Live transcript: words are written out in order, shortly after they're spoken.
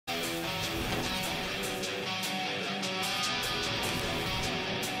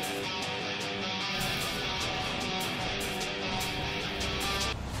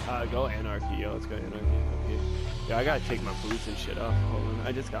Go anarchy, yo. Let's go anarchy. Okay. Yeah, I gotta take my boots and shit off. Hold on.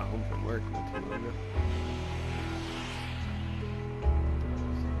 I just got home from work not too long ago.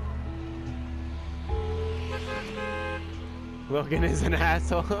 Logan is an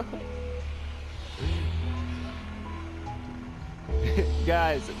asshole.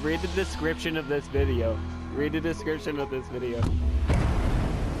 Guys, read the description of this video. Read the description of this video.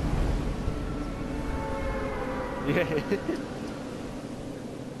 Yeah.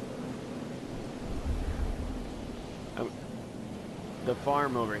 The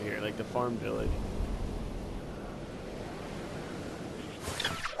farm over here, like the farm village.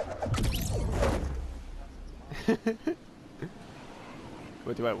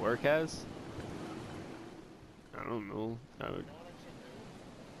 What do I work as? I don't know. I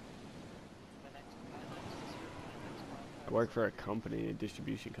work for a company, a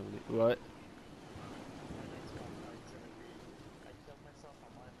distribution company. What?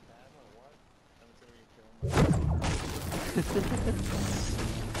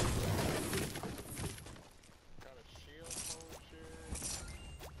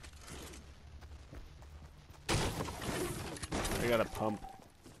 I got a pump.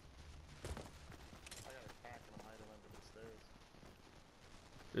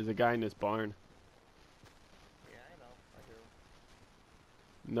 There's a guy in this barn. Yeah, I know. I do.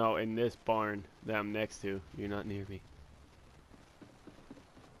 No, in this barn that I'm next to. You're not near me.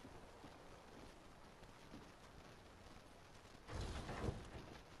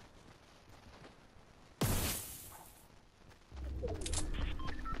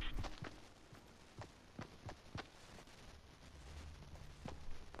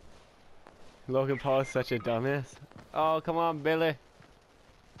 Logan Paul is such a dumbass. Oh, come on, Billy.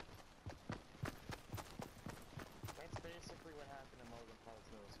 That's basically what happened in Logan Paul's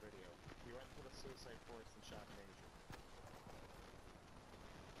newest video. He went to the suicide forest and shot an agent.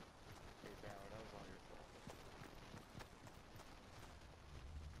 Hey, Bauer, that was all your fault.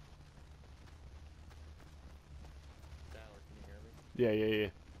 Bauer, can you hear me? Yeah, yeah,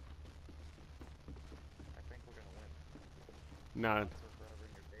 yeah. I think we're gonna win. Nah. Forever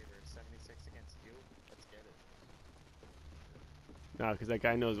in your favor. 76 against you. Let's get it. Nah, because that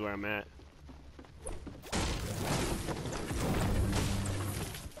guy knows where I'm at.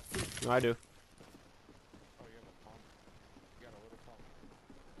 No, I do. Oh, you have a pump. You got a little pump.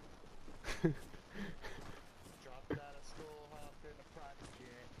 Dropped out of school, hopped in a private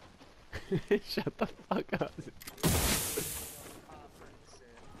jet. Shut the fuck up.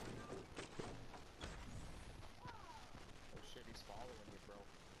 Oh shit, he's following you, bro.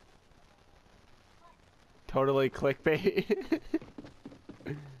 Totally clickbait.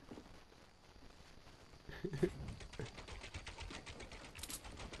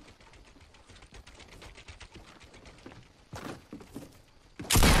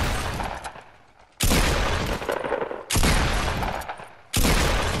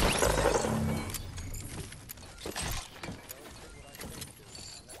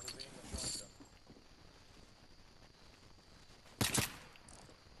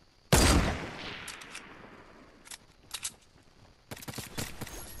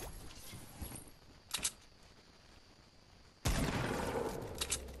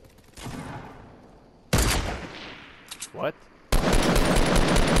 What?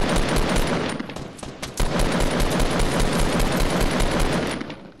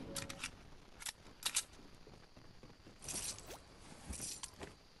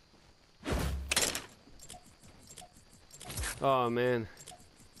 Oh man.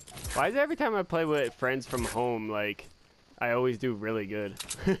 Why is it every time I play with friends from home, like, I always do really good?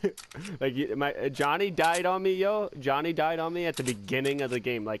 Like, Johnny died on me, yo. Johnny died on me at the beginning of the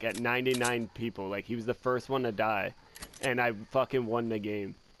game, like at 99 people. Like, he was the first one to die. And I fucking won the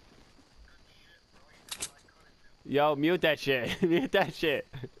game. Yo, mute that shit. Mute that shit.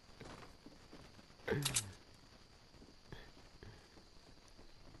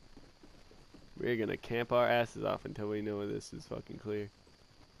 We're gonna camp our asses off until we know this is fucking clear.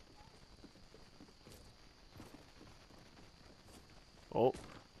 Oh.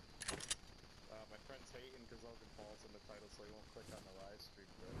 My friend's hating because Logan Paul's in the title, so he won't click on the live stream,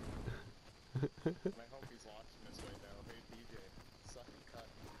 bro. And I hope he's watching this right now. Hey, DJ, suck and cut.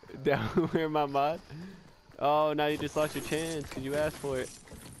 Down where my mod? Oh, now you just lost your chance because you asked for it.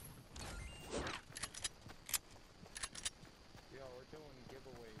 Yo, we're doing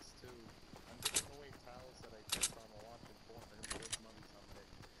giveaways too. I'm giving away towels that I took on a watch and porn and win money someday.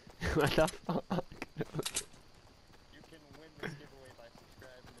 What the fuck? You can win this giveaway by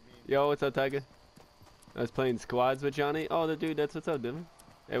subscribing to me. Yo, what's up, Tiger? I was playing squads with Johnny. Oh, the dude, that's what's up, Dylan.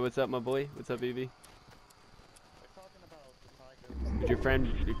 Hey, what's up, my boy? What's up, BB? They're talking about the Tigers. Did your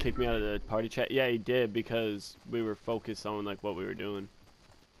friend kick me out of the party chat? Yeah, he did because we were focused on like what we were doing.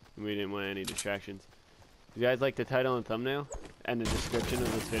 And we didn't want any distractions. You guys like the title and thumbnail? And the description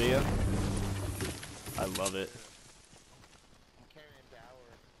of this video? I love it. I'm carrying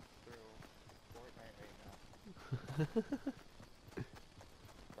Dower through Fortnite right now.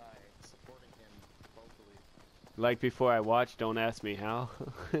 By supporting him vocally. Like before I watch, don't ask me how.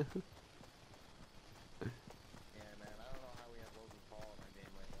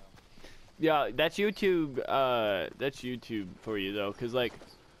 Yeah, that's YouTube. That's YouTube for you though, cause like,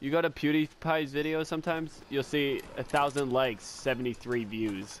 you go to PewDiePie's video sometimes, you'll see 1,000 likes, 73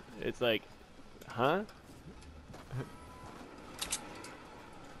 views. It's like, huh?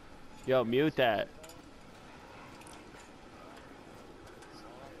 Yo, mute that.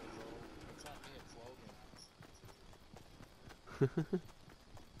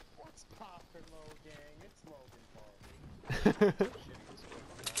 What's poppin', Logang? It's Logan Paul.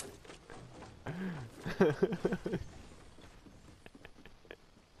 Bro,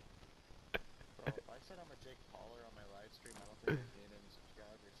 if I said I'm a Jake Pauler on my live stream, I don't think I'd gain any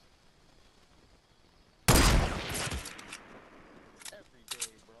subscribers. Every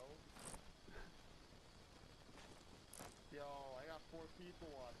day, bro. Yo, I got 4 people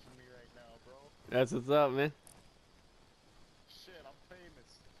watching me right now, bro. That's what's up, man. Shit, I'm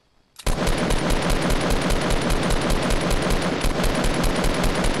famous.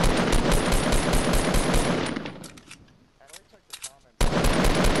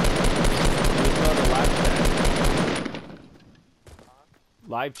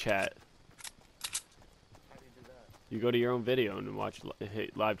 Live chat. How do you do that? You go to your own video and watch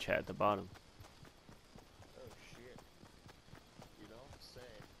hit live chat at the bottom. Oh shit. You don't say.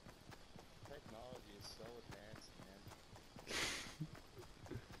 Technology is so advanced, man.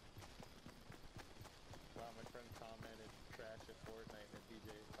 Wow, my friend commented trash at Fortnite and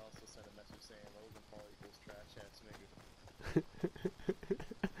DJ also sent a message saying Logan Paul equals trash ass nigga.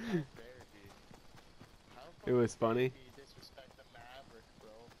 How dare he? How It was funny. he disrespect the Maverick,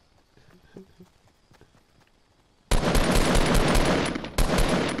 bro?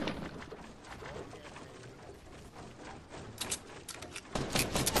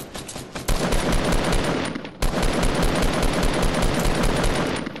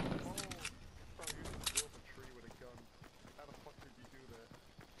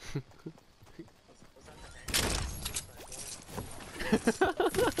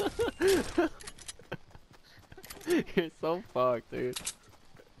 You're so fucked, dude.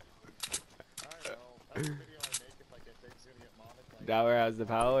 I don't know. That's the video I make if I get things gonna get monetized. Dower has the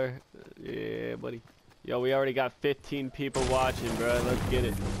power. Yeah, buddy. Yo, we already got 15 people watching, bro. Let's get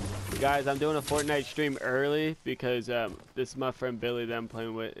it. Guys, I'm doing a Fortnite stream early because this is my friend Billy that I'm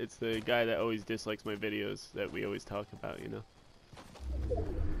playing with. It's the guy that always dislikes my videos that we always talk about, you know?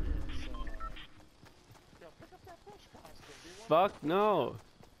 Fuck no.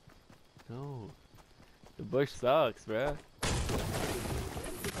 No. The bush sucks, bruh.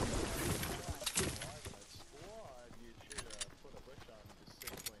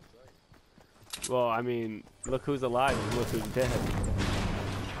 Well, I mean, look who's alive and look who's dead.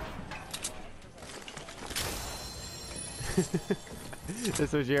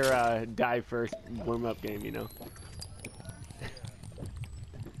 This was your die first warm-up game, you know?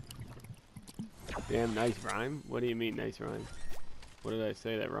 Damn, nice rhyme? What do you mean, nice rhyme? What did I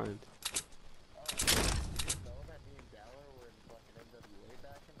say that rhymed?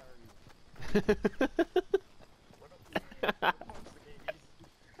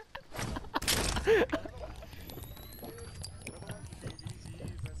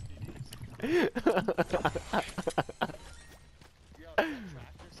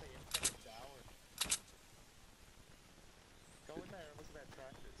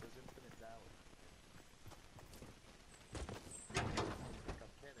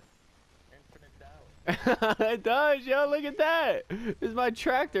 It does, yo, look at that. This is my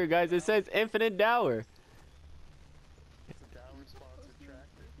tractor, guys. It says infinite dower. It's a Dower sponsored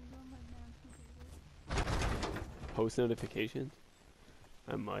tractor. Post notifications?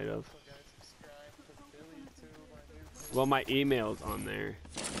 I might have. So guys, subscribe to BillyTube on YouTube. Well, my email's on there.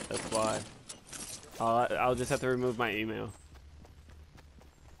 That's why. I'll just have to remove my email.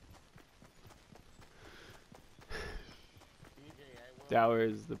 Dower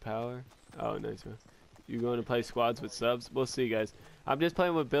is the power. Oh, nice, man. You going to play squads with subs? We'll see, guys. I'm just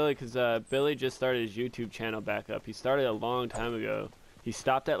playing with Billy because Billy just started his YouTube channel back up. He started a long time ago. He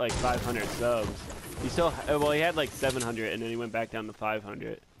stopped at like 500 subs. He still, well, he had like 700 and then he went back down to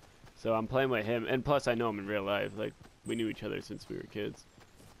 500. So I'm playing with him, and plus I know him in real life. Like, we knew each other since we were kids.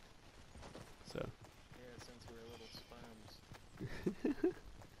 So. Yeah, since we were little sperms.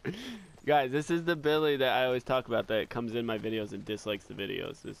 Guys, this is the Billy that I always talk about that comes in my videos and dislikes the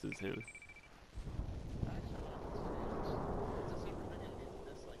videos. This is him. Actually, it's a separate video. You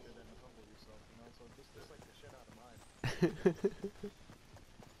disliked it and humble yourself, you know, so just dislike the shit out of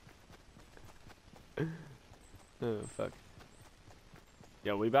mine. Oh, fuck.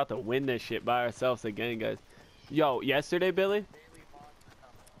 Yo, we about to win this shit by ourselves again, guys. Yo, yesterday, Billy?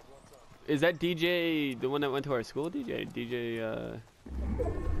 What's up? Is that DJ, the one that went to our school? DJ,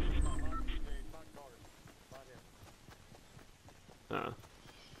 No, not Garth. Not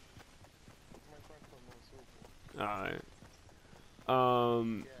him. Oh. It's my friend from Minnesota. Alright.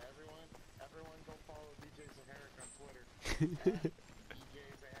 Yeah, everyone go follow DJ Zaharic on Twitter. DJ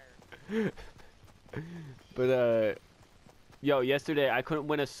Zaharic. But, yo, yesterday I couldn't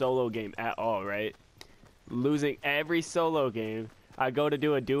win a solo game at all, right? Losing every solo game. I go to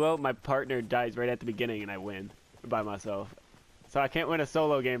do a duo, my partner dies right at the beginning, and I win by myself. So I can't win a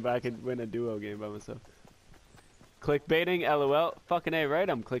solo game, but I could win a duo game by myself. Clickbaiting, LOL. Fucking A, right?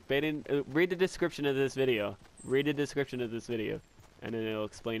 I'm clickbaiting. Read the description of this video. Read the description of this video, and then it'll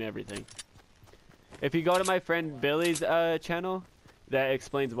explain everything. If you go to my friend Billy's channel, that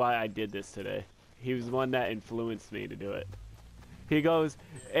explains why I did this today. He was the one that influenced me to do it. He goes,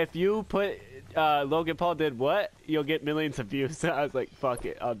 if you put Logan Paul did what, you'll get millions of views. So I was like, fuck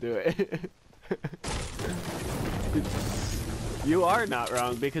it, I'll do it. You are not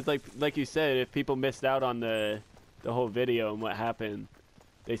wrong, because like you said, if people missed out on the whole video and what happened,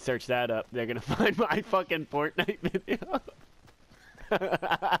 they search that up, they're gonna find my fucking Fortnite video.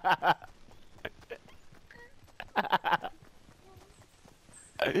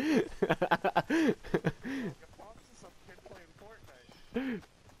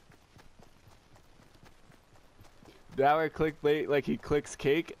 Dower clickbait like he clicks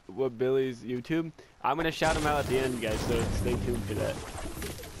cake with Billy's YouTube. I'm gonna shout him out at the end, guys, so stay tuned for that.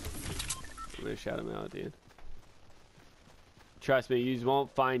 I'm gonna shout him out at the end. Trust me, you won't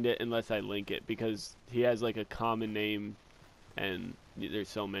find it unless I link it, because he has like a common name and there's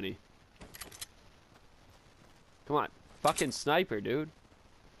so many. Come on, fucking sniper, dude.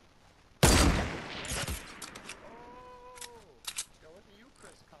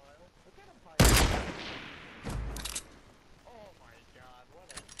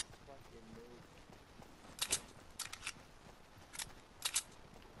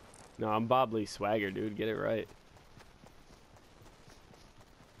 No, I'm Bob Lee Swagger, dude. Get it right.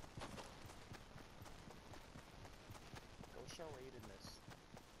 Go show Aiden this.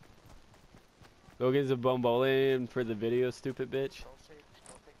 Logan's a Bombolian for the video, stupid bitch. Go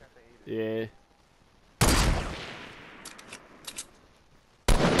take that to Aiden. Yeah.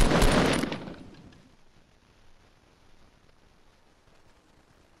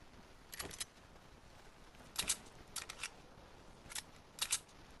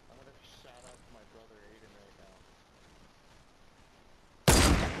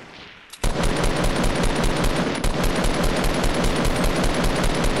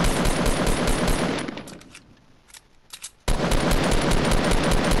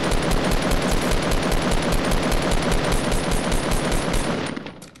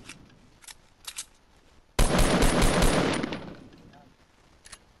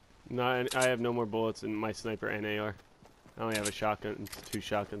 No, I have no more bullets in my sniper and AR. I only have a shotgun, 2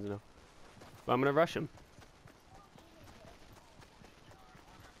 shotguns now. But I'm gonna rush him.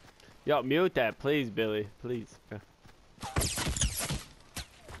 Yo, mute that, please, Billy. Please.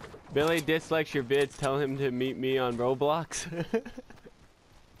 Billy dislikes your vids. Tell him to meet me on Roblox.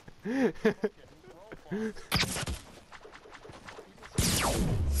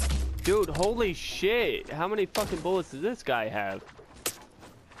 Dude, holy shit. How many fucking bullets does this guy have?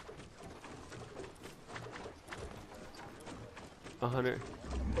 A 100.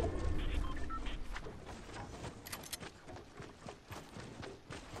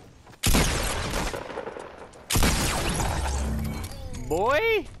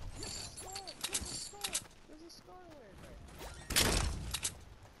 Boy?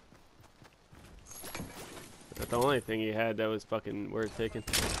 That's the only thing he had that was fucking worth taking.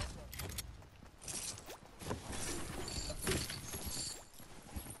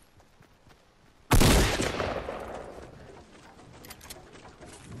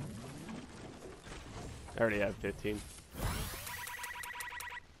 I already have 15.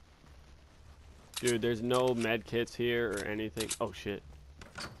 Dude, there's no med kits here or anything. Oh shit.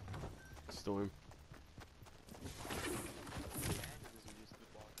 Storm.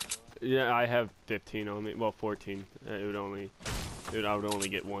 Yeah, I have 15 on me. Well, 14. It would only, dude, I would only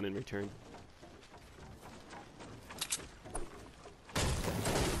get 1 in return.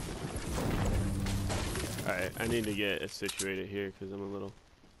 Alright, I need to get situated here because I'm a little...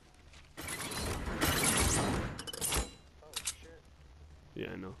 Oh shit. Yeah,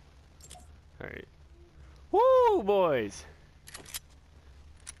 I know. Alright. Woo, boys!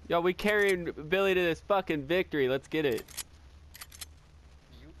 Yo, we carried Billy to this fucking victory. Let's get it.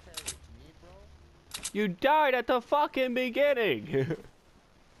 You carried me, bro? You died at the fucking beginning! Oh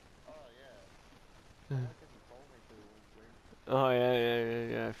yeah. Because you told me to. Weird. Oh,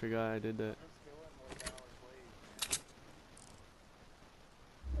 yeah, I forgot I did that. Just feeling like hours late, man.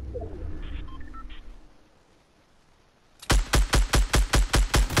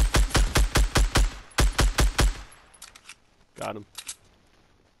 Got him.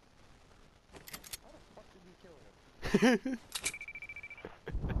 How the fuck did you kill him?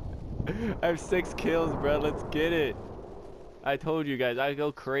 I have 6 kills, bro. Let's get it. I told you guys, I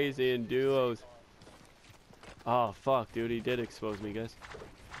go crazy in duos. Oh, fuck, dude. He did expose me, guys.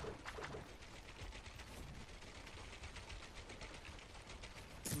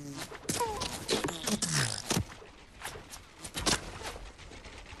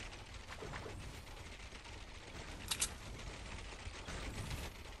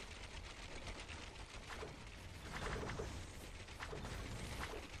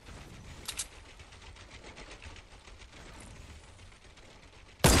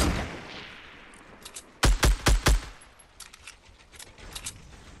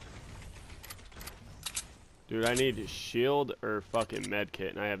 Dude, I need a shield or fucking med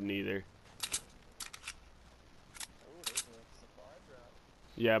kit, and I have neither. Oh, there's a supply drop.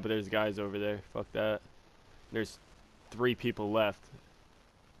 Yeah, but there's guys over there. Fuck that. There's 3 people left.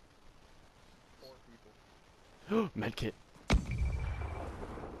 4 people. Med kit.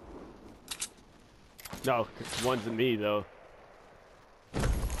 No, one's me though.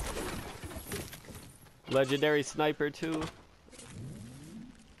 Legendary sniper too.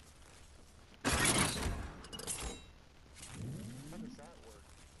 How does that work?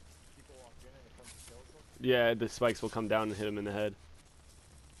 People walk in and it comes and kills them? Yeah, the spikes will come down and hit him in the head.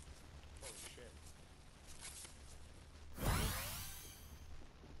 Oh shit.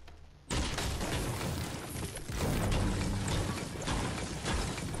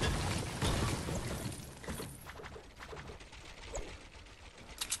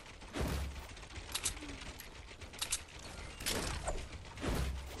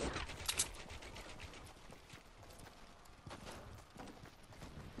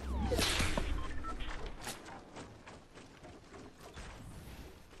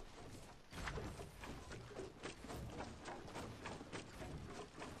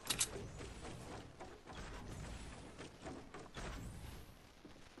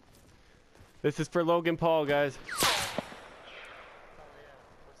 This is for Logan Paul, guys. Oh yeah.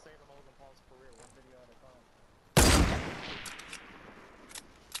 We're saving Logan Paul's career one video at a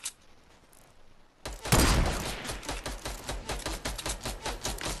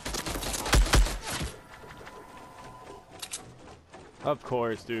Of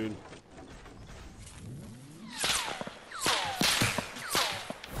course, dude.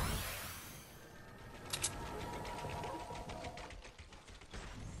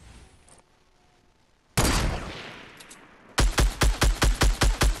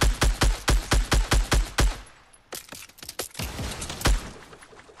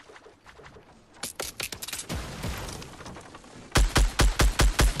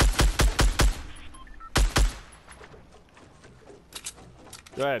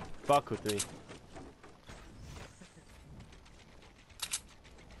 Go ahead, fuck with me.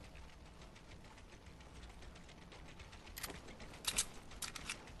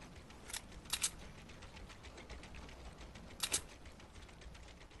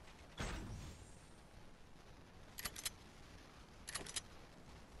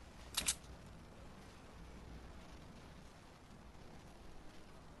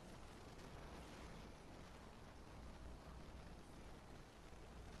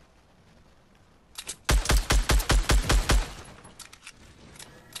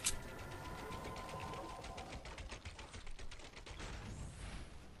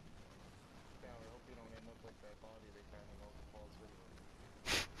 Damn, I hope you don't end up like that body they found in Logan Paul's video.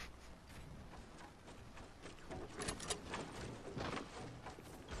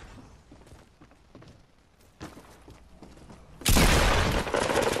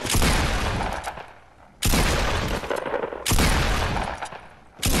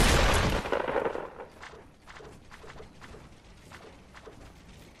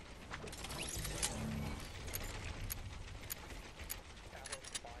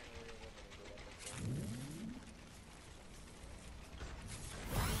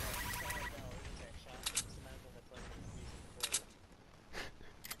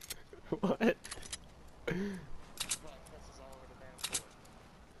 What?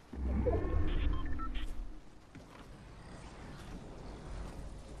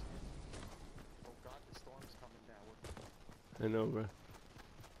 I know, bro. Oh,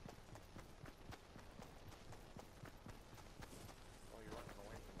 you're running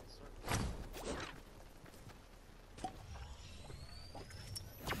away from the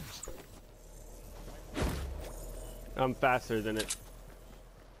circle. I'm faster than it.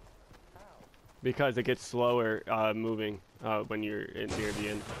 How? Because it gets slower moving when you're near the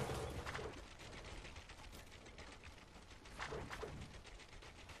end.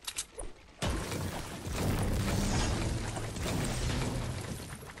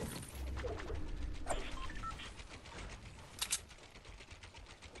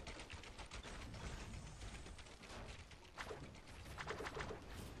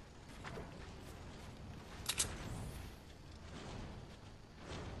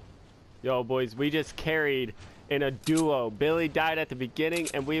 Yo, boys, we just carried in a duo. Billy died at the beginning,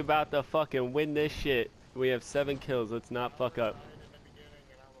 and we about to fucking win this shit. We have 7 kills. Let's not fuck up.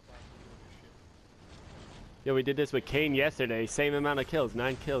 Yo, we did this with Kane yesterday. Same amount of kills.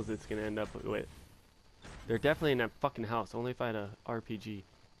 9 kills it's gonna end up with. They're definitely in that fucking house. Only if I had a RPG.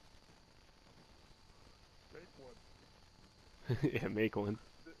 Make one. Yeah, make one.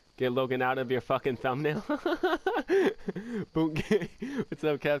 Get Logan out of your fucking thumbnail. Boom. What's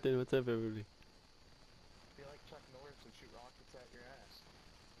up, Captain? What's up, everybody? Be like Chuck Norris and shoot rockets at your ass.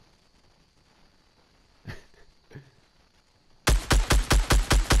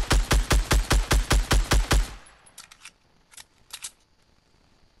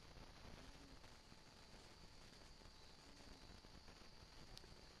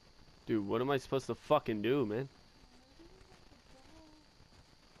 Dude, what am I supposed to fucking do, man?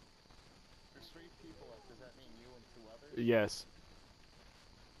 There's 3 people left. Does that mean you and 2 others? Yes.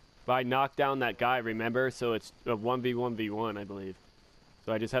 But I knocked down that guy, remember? So it's a 1v1v1, I believe.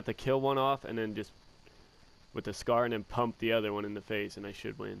 So I just have to kill one off and then just with the scar and then pump the other one in the face and I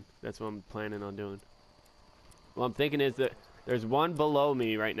should win. That's what I'm planning on doing. What I'm thinking is that there's one below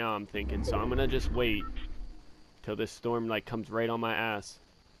me right now, I'm thinking. So I'm going to just wait till this storm like comes right on my ass.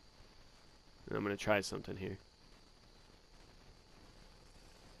 And I'm going to try something here.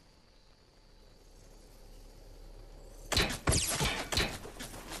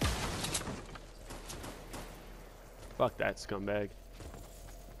 Fuck that scumbag.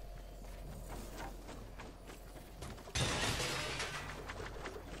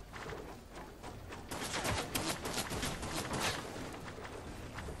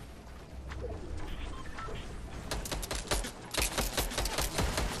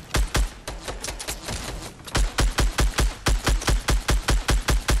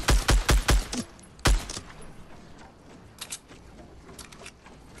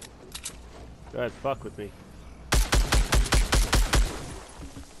 Go ahead, fuck with me.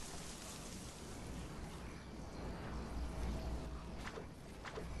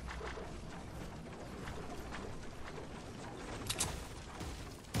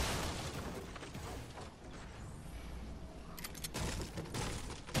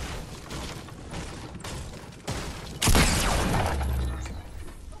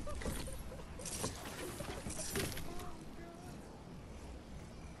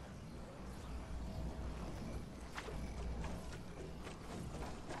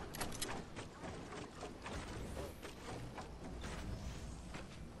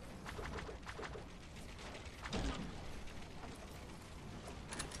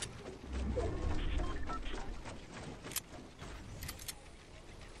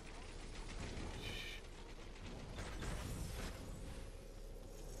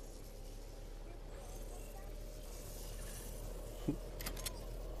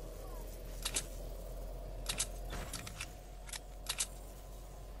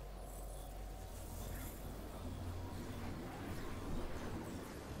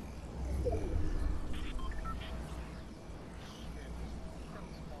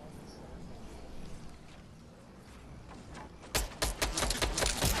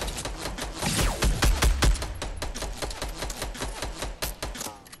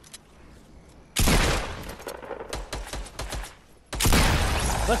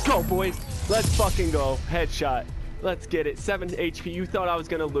 Let's go, boys. Let's fucking go. Headshot. Let's get it. 7 HP. You thought I was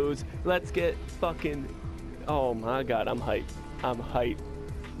gonna lose. Let's get fucking... Oh my god, I'm hyped. I'm hyped.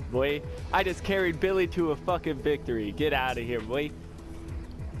 Boy, I just carried Billy to a fucking victory. Get out of here, boy.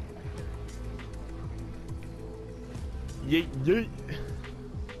 Yeet, yeet.